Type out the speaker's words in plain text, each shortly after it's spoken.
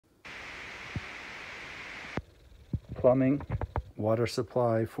plumbing, water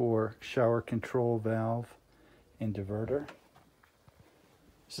supply for shower control valve and diverter.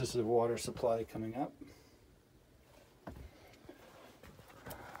 This is the water supply coming up.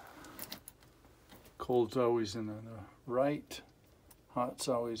 Cold's always in on the right, hot's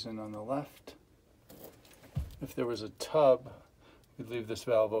always in on the left. If there was a tub, we'd leave this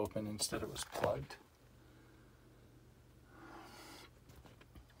valve open, instead it was plugged.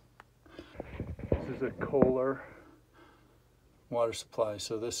 This is a Kohler water supply,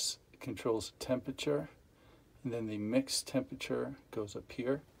 so this controls temperature, and then the mixed temperature goes up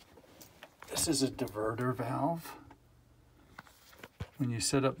here. This is a diverter valve. When you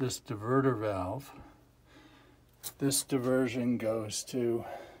set up this diverter valve, this diversion goes to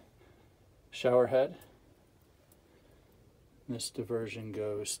shower head. This diversion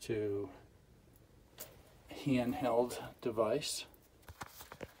goes to handheld device.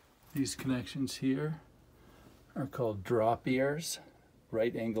 These connections here are called drop ears,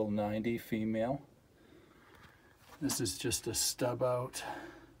 right angle 90 female. This is just a stub out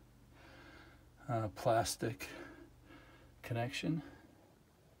plastic connection.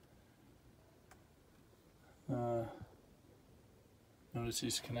 Notice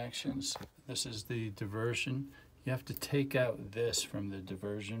these connections. This is the diversion. You have to take out this from the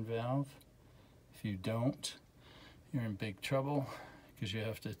diversion valve. If you don't, you're in big trouble because you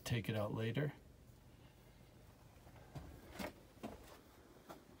have to take it out later.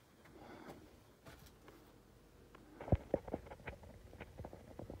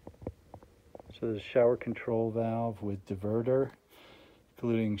 So the shower control valve with diverter,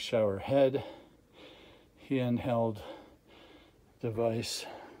 including shower head, handheld device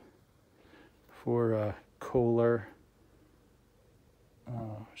for Kohler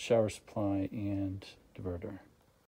shower supply and diverter.